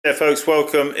Yeah, folks,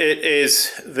 welcome. It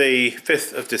is the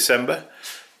 5th of December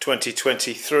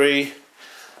 2023.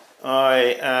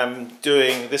 I am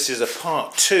doing, this is a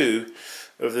part 2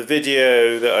 of the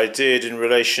video that I did in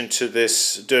relation to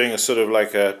this, doing a sort of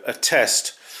like a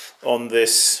test on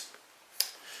this,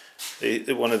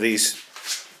 one of these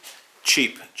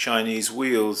cheap Chinese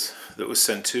wheels that was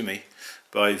sent to me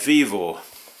by VEVOR.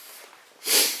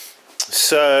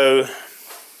 So,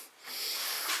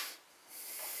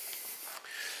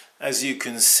 as you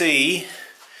can see,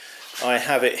 I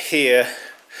have it here.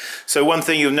 So one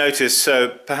thing you'll notice, so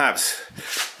perhaps,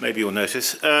 maybe you'll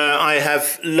notice, I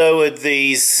have lowered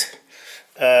these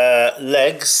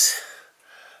legs.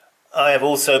 I have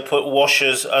also put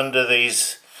washers under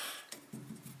these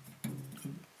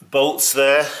bolts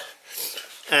there,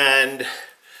 and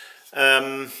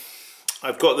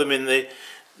I've got them in the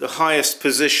highest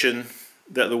position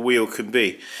that the wheel can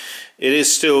be. It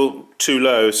is still too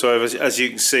low, so as you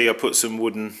can see, I put some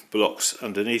wooden blocks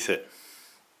underneath it.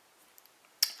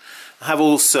 I have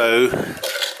also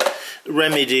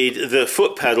remedied the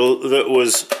foot pedal that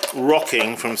was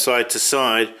rocking from side to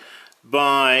side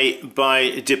by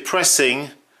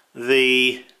depressing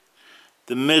the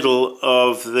middle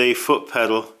of the foot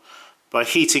pedal by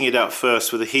heating it up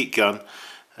first with a heat gun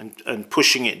and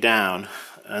pushing it down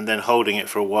and then holding it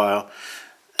for a while.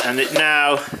 And it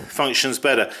now functions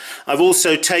better. I've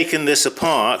also taken this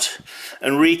apart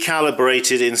and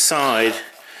recalibrated inside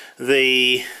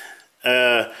the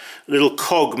little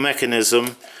cog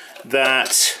mechanism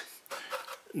that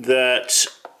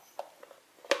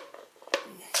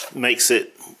makes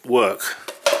it work,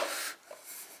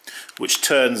 which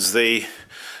turns the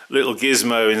little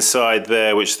gizmo inside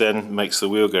there, which then makes the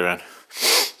wheel go around.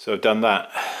 So I've done that.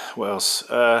 What else?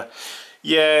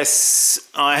 Yes,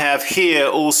 I have here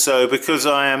also, because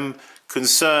I am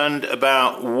concerned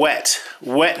about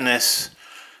wetness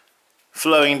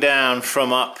flowing down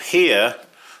from up here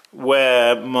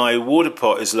where my water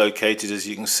pot is located. As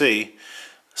you can see,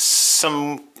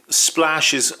 some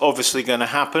splash is obviously going to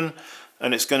happen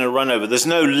and it's going to run over. There's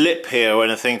no lip here or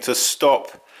anything to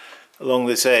stop along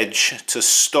this edge to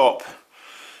stop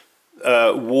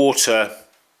water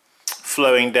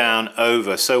flowing down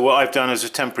over. So what I've done as a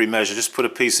temporary measure, just put a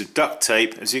piece of duct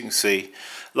tape, as you can see,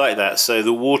 like that, so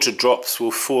the water drops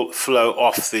will flow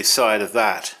off the side of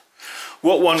that.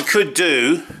 What one could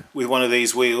do with one of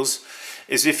these wheels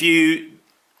is if you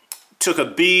took a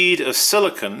bead of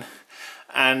silicone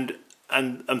and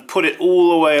put it all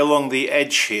the way along the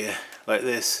edge here, like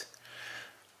this,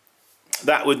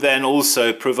 that would then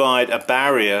also provide a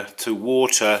barrier to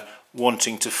water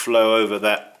wanting to flow over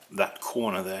that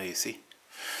corner there, you see.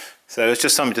 So it's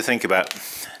just something to think about,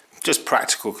 just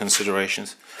practical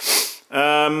considerations.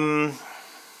 Other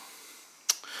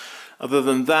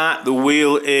than that, the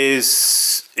wheel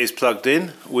is plugged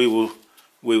in. We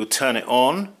will turn it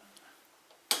on.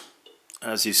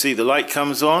 As you see, the light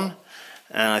comes on,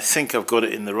 and I think I've got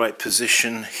it in the right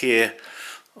position here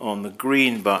on the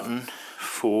green button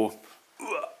for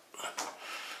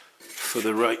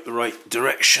the right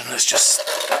direction. Let's just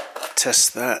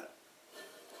test that.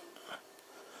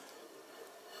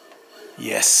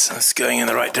 Yes, that's going in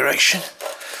the right direction.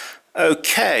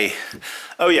 Okay.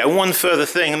 Oh yeah, one further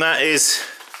thing, and that is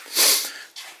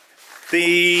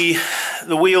the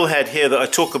wheel head here that I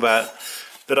talk about,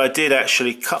 that I did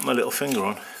actually cut my little finger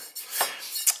on.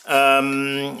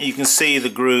 You can see the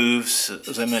grooves,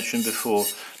 as I mentioned before,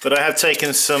 but I have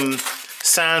taken some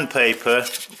sandpaper.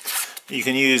 You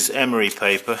can use emery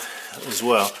paper as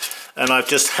well, and I've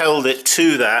just held it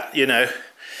to that, you know,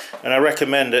 and I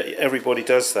recommend that everybody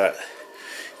does that.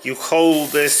 You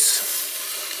hold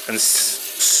this and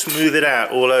smooth it out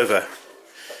all over.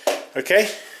 Okay?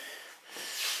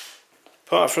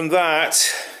 Apart from that,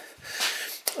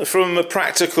 from a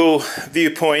practical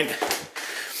viewpoint,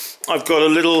 I've got a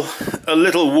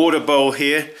little water bowl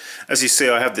here. As you see,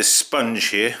 I have this sponge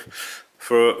here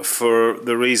for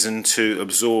the reason to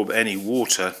absorb any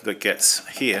water that gets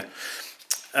here.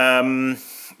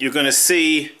 You're going to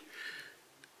see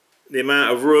the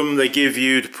amount of room they give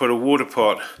you to put a water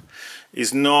pot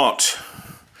is not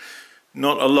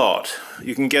a lot.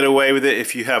 You can get away with it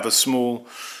if you have a small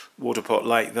water pot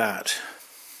like that.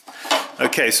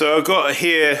 Okay, so I've got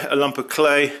here a lump of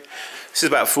clay. This is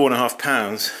about 4.5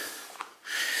 pounds.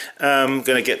 I'm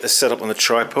going to get this set up on the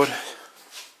tripod,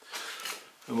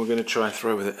 and we're going to try and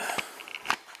throw with it.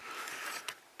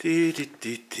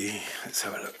 Let's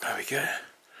have a look. There we go.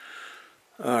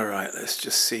 Alright, let's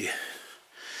just see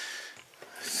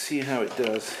how it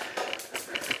does.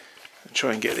 I'll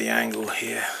try and get the angle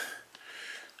here,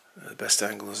 the best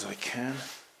angle as I can.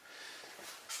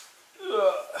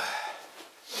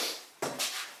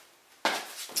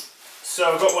 So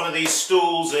I've got one of these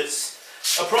stools. It's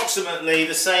approximately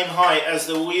the same height as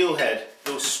the wheel head,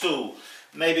 or stool,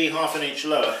 maybe half an inch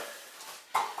lower.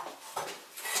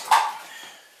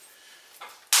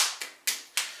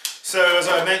 So as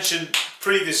I mentioned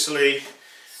previously,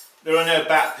 there are no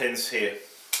back pins here.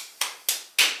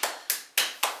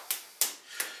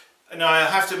 Now I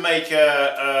have to make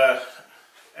a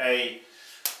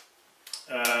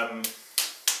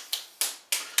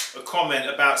comment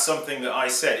about something that I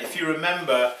said. If you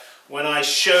remember, when I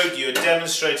showed you and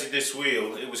demonstrated this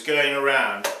wheel, it was going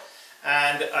around,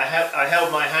 and I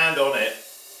held my hand on it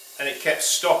and it kept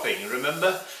stopping,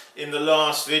 remember, in the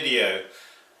last video.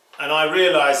 And I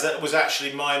realized that was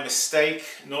actually my mistake,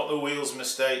 not the wheel's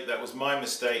mistake. That was my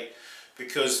mistake,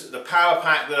 because the power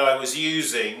pack that I was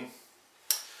using,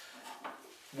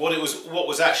 what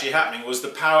was actually happening was the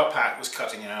power pack was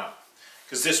cutting out,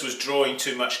 because this was drawing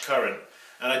too much current,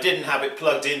 and I didn't have it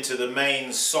plugged into the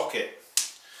mains socket,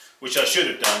 which I should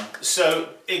have done. So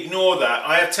ignore that.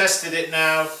 I have tested it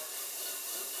now,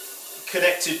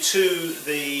 connected to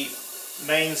the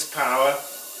mains power,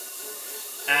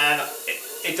 and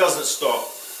it doesn't stop.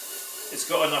 It's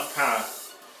got enough power.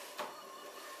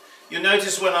 You'll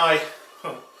notice when I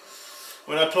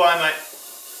apply my,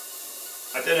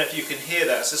 I don't know if you can hear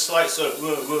that, it's a slight sort of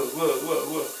whoa, whoa, whoa, whoa,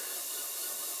 whoa.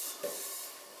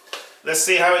 Let's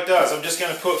see how it does. I'm just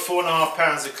going to put 4.5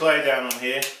 pounds of clay down on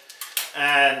here,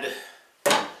 and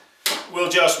we'll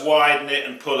just widen it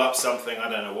and pull up something, I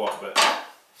don't know what, but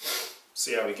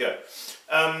see how we go.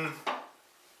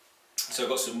 So I've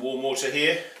got some warm water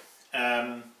here.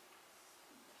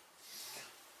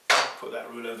 Put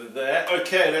that rule over there.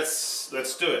 Okay, let's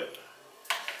do it.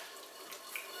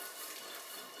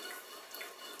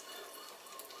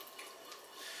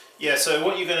 Yeah, so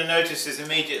what you're going to notice is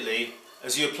immediately,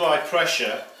 as you apply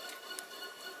pressure,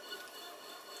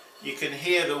 you can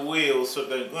hear the wheel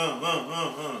sort of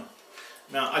going.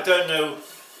 Now I don't know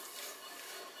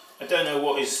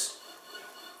what is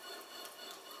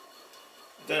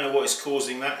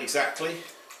causing that exactly.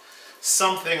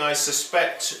 Something I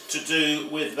suspect to do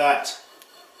with that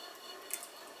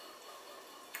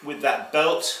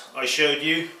belt I showed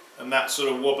you and that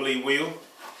sort of wobbly wheel.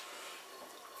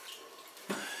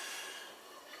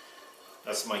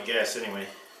 That's my guess anyway.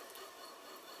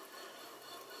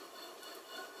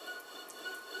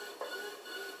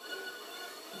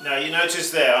 Now you notice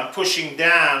there, I'm pushing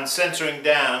down, centering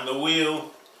down the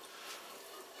wheel.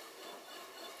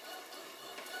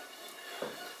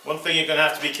 One thing you're going to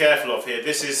have to be careful of here,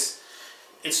 it's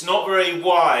not very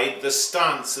wide, the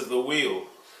stance of the wheel.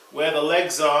 Where the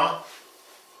legs are,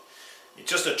 it's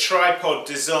just a tripod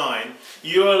design.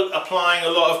 You're applying a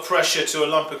lot of pressure to a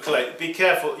lump of clay. Be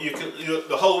careful,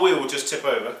 the whole wheel will just tip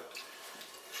over.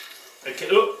 Okay,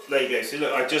 look, there you go. See,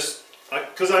 look,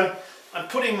 because I'm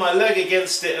putting my leg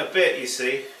against it a bit, you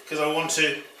see, because I want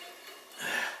to.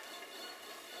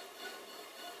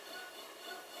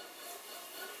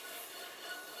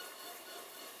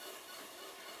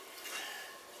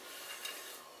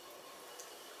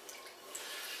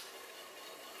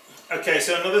 Okay,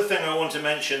 so another thing I want to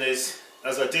mention is,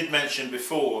 as I did mention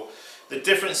before, the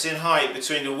difference in height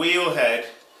between the wheel head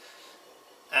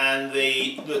and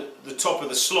the top of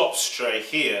the slops tray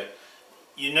here.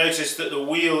 You notice that the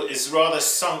wheel is rather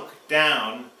sunk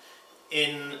down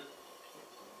in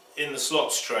the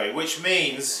slops tray, which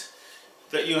means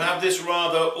that you have this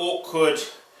rather awkward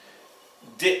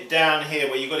dip down here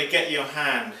where you've got to get your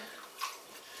hand.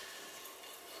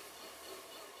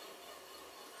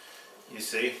 You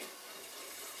see?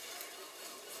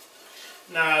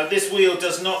 Now this wheel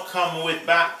does not come with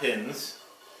back pins,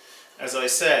 as I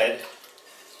said,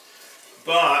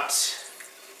 but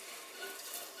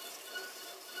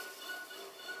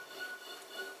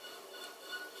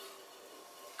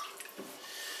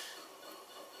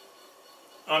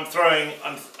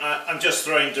I'm just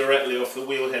throwing directly off the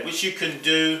wheel head, which you can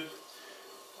do.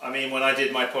 I mean, when I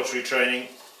did my pottery training,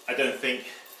 I don't think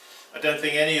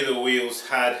any of the wheels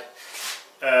had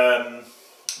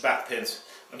back pins.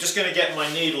 I'm just going to get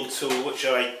my needle tool, which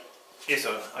I do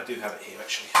have it here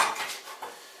actually. Okay.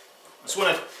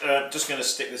 Just going to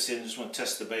stick this in. Just want to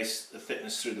test the base, the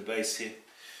thickness through the base here.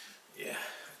 Yeah.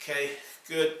 Okay.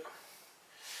 Good.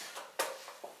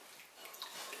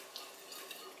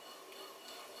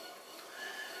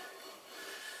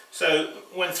 So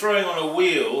when throwing on a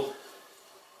wheel,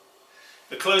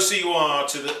 the closer you are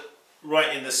to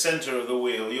right in the center of the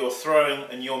wheel, your throwing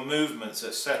and your movements,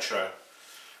 etc.,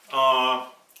 are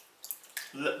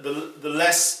the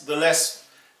less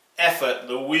effort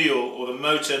the wheel or the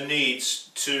motor needs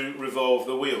to revolve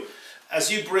the wheel. As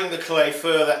you bring the clay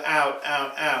further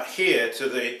out here to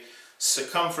the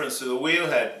circumference of the wheel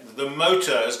head, the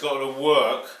motor has got to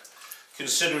work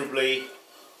considerably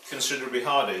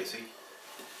harder, you see.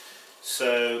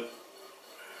 So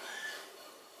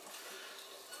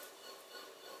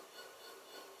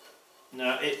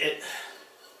now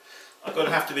I've got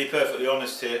to have to be perfectly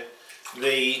honest here.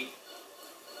 The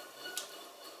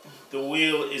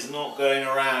wheel is not going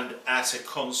around at a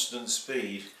constant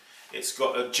speed. It's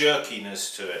got a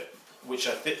jerkiness to it, which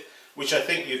I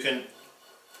think you can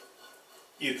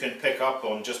pick up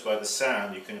on just by the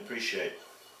sound. You can appreciate.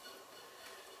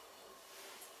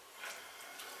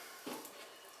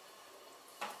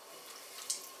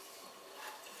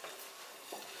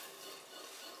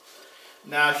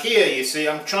 Now here, you see,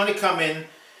 I'm trying to come in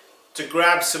to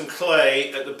grab some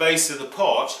clay at the base of the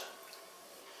pot,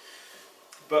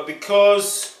 but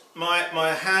because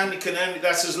my hand can only,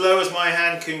 that's as low as my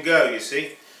hand can go, you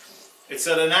see. It's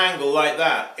at an angle like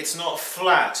that. It's not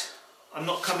flat. I'm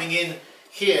not coming in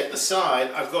here at the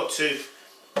side. I've got to,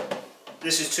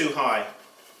 this is too high.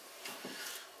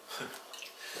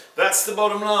 That's the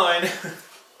bottom line.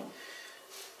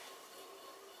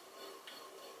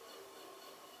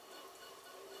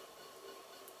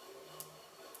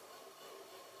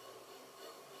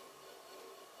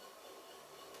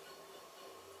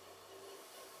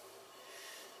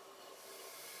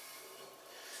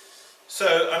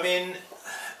 So, I mean,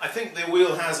 I think the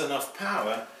wheel has enough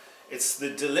power. It's the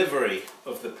delivery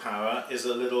of the power is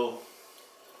a little...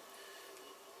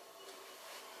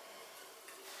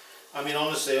 I mean,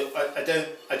 honestly, I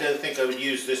don't think I would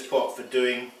use this pot for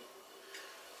doing...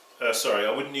 sorry,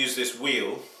 I wouldn't use this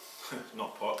wheel,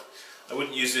 not pot. I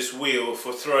wouldn't use this wheel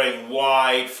for throwing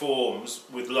wide forms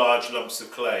with large lumps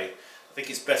of clay. I think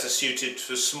it's better suited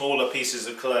for smaller pieces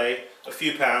of clay, a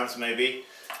few pounds maybe,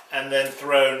 and then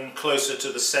thrown closer to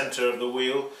the centre of the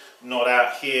wheel, not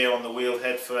out here on the wheel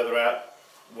head, further out,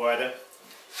 wider.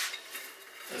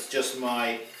 That's just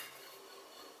my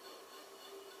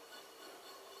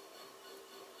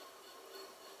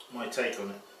take on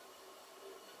it.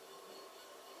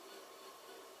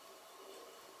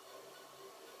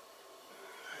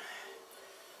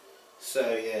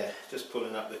 So yeah, just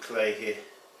pulling up the clay here.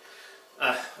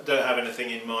 I don't have anything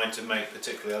in mind to make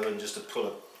particularly other than just to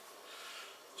pull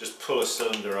a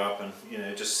cylinder up and, you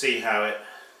know, just see how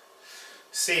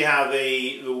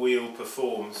the wheel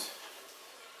performs.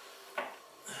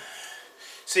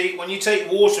 See, when you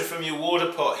take water from your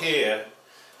water pot here,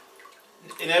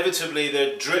 inevitably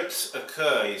the drips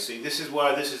occur, you see. This is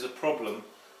why this is a problem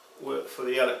for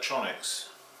the electronics.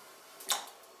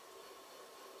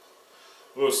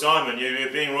 Well, Simon,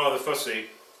 you're being rather fussy.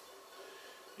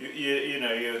 You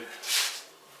know,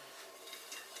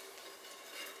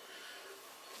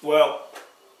 well,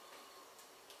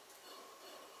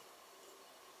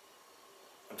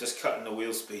 I'm just cutting the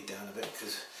wheel speed down a bit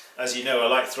because, as you know, I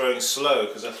like throwing slow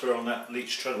because I throw on that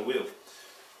Leach treadle wheel.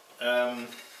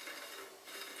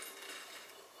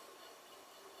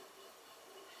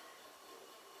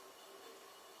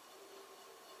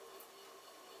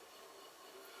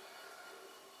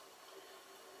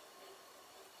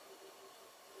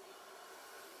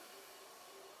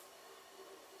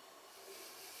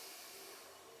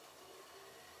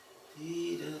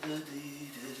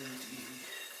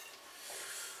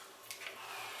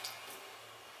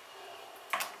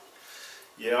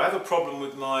 Yeah, I have a problem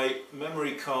with my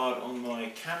memory card on my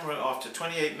camera. After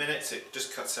 28 minutes it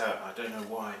just cuts out. I don't know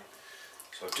why.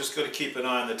 So I've just got to keep an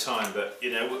eye on the time, but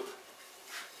you know,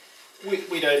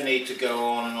 we don't need to go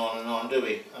on and on and on, do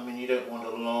we? I mean, you don't want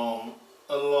a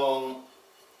long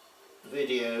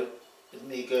video with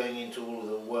me going into all of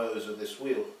the woes of this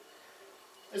wheel.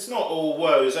 It's not all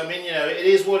woes. I mean, you know, it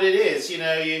is what it is. You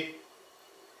know, you've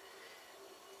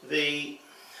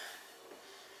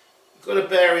got to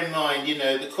bear in mind, you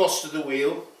know, the cost of the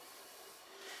wheel,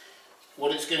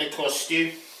 what it's going to cost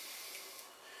you.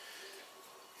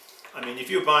 I mean, if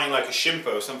you're buying like a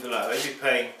Shimpo or something like that, you're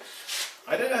paying,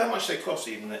 I don't know how much they cost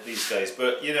even these days,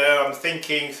 but you know, I'm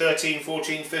thinking 13,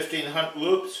 14, 1500,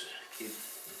 whoops.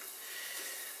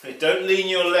 Don't lean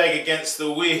your leg against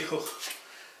the wheel.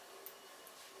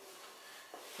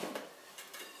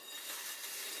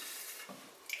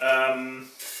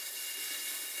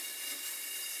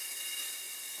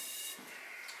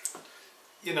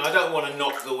 You know, I don't want to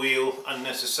knock the wheel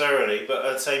unnecessarily, but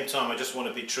at the same time I just want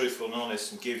to be truthful and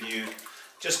honest and give you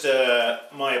just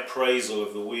my appraisal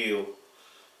of the wheel.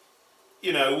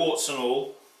 You know, warts and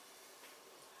all.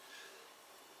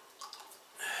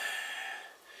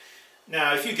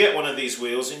 Now, if you get one of these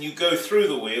wheels and you go through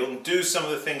the wheel and do some of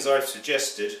the things I've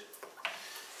suggested,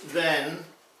 then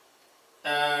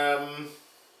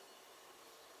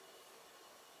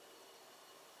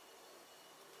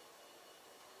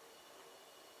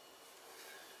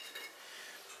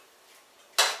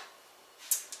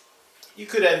you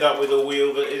could end up with a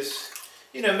wheel that is,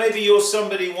 you know, maybe you're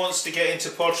somebody who wants to get into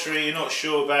pottery, you're not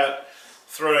sure about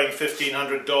throwing $1,500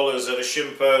 at a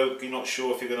Shimpo, you're not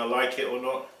sure if you're going to like it or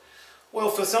not. Well,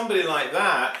 for somebody like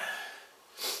that,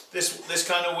 this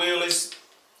kind of wheel is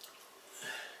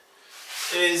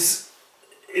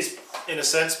in a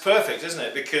sense perfect, isn't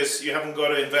it? Because you haven't got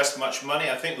to invest much money.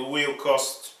 I think the wheel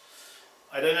costs,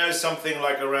 I don't know, something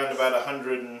like around about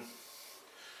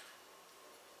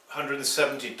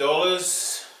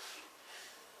 $170.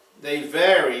 They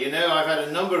vary, you know. I've had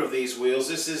a number of these wheels.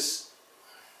 This is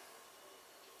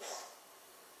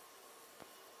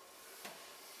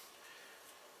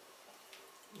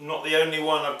not the only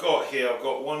one I've got here. I've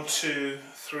got 1, 2,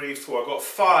 3, 4. I've got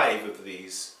 5 of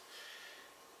these.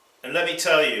 And let me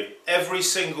tell you, every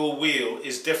single wheel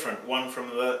is different, one from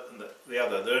the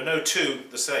other. There are no two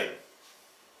the same.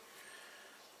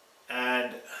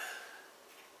 And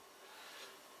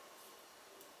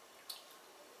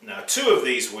now 2 of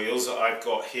these wheels that I've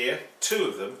got here, 2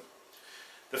 of them,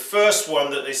 the first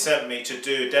one that they sent me to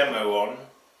do a demo on,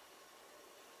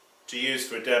 to use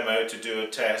for a demo, to do a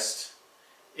test,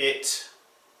 it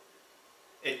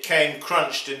came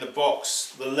crunched in the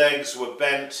box, the legs were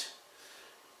bent,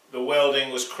 the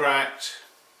welding was cracked,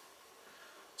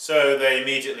 so they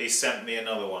immediately sent me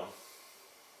another one.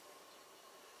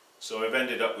 So I've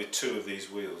ended up with 2 of these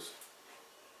wheels.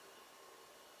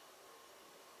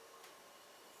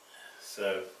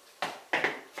 So,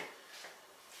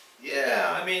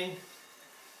 yeah, I mean,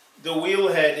 the wheel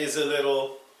head is a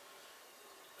little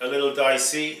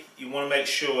dicey. You want to make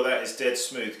sure that is dead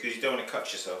smooth because you don't want to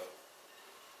cut yourself.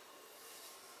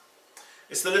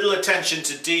 It's the little attention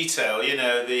to detail, you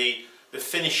know, the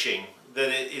finishing that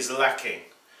it is lacking.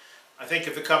 I think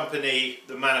if a company,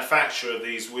 the manufacturer of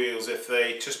these wheels, if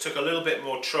they just took a little bit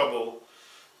more trouble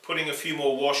putting a few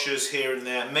more washers here and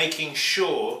there, making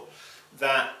sure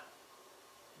that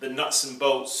the nuts and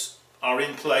bolts are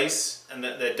in place and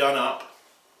that they're done up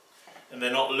and they're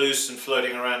not loose and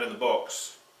floating around in the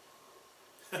box,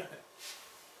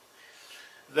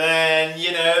 then,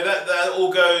 you know, that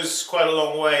all goes quite a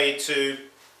long way to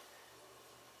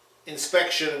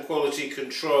inspection and quality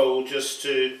control, just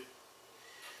to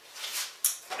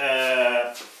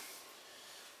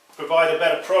provide a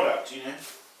better product, you know.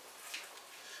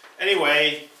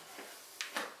 Anyway,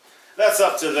 that's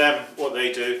up to them, what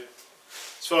they do.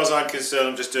 As far as I'm concerned,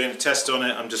 I'm just doing a test on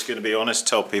it. I'm just going to be honest,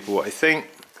 tell people what I think.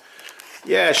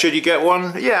 Yeah, should you get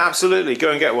one? Yeah, absolutely,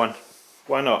 go and get one.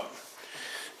 Why not?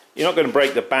 You're not going to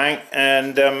break the bank,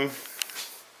 and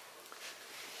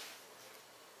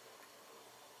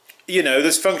you know,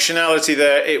 there's functionality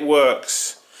there, it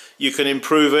works. You can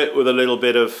improve it with a little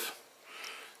bit of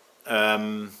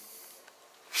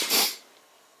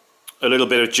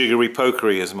jiggery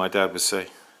pokery, as my dad would say.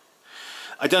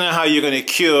 I don't know how you're going to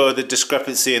cure the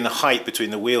discrepancy in the height between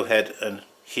the wheel head and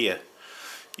here.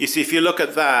 You see, if you look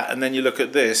at that and then you look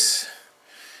at this,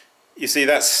 you see,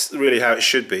 that's really how it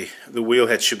should be. The wheel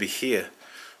head should be here.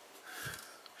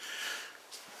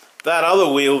 That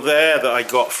other wheel there that I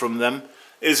got from them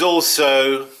is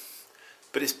also,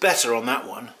 but it's better on that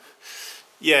one.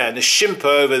 Yeah, and the Shimpo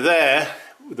over there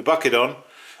with the bucket on,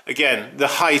 again, the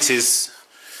height is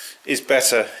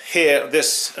better. Here,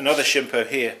 this, another Shimpo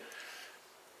here.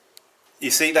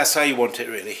 You see, that's how you want it,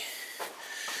 really.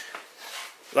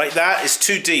 Like that, it's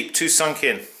too deep, too sunk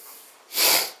in.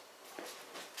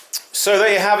 So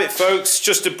there you have it, folks.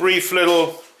 Just a brief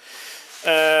little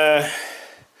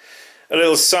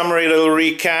summary, a little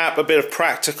recap, a bit of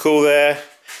practical there.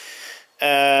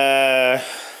 I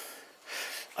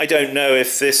don't know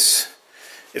if this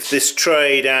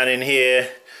tray down in here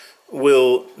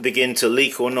will begin to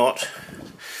leak or not.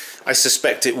 I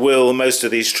suspect it will. Most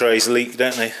of these trays leak,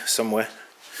 don't they, somewhere?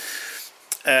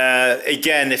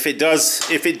 Again, if it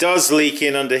does leak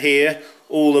in under here,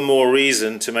 all the more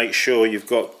reason to make sure you've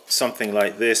got something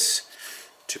like this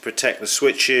to protect the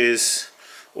switches,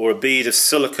 or a bead of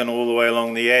silicone all the way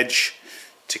along the edge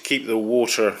to keep the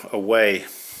water away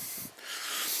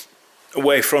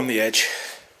from the edge.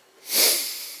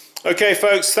 Okay,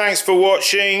 folks, thanks for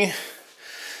watching.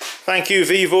 Thank you,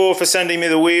 VEVOR, for sending me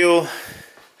the wheel.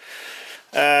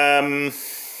 And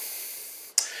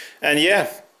yeah,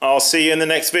 I'll see you in the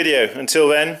next video. Until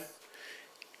then,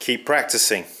 keep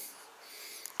practicing.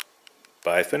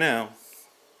 Bye for now.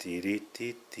 Dee dee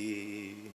dee dee.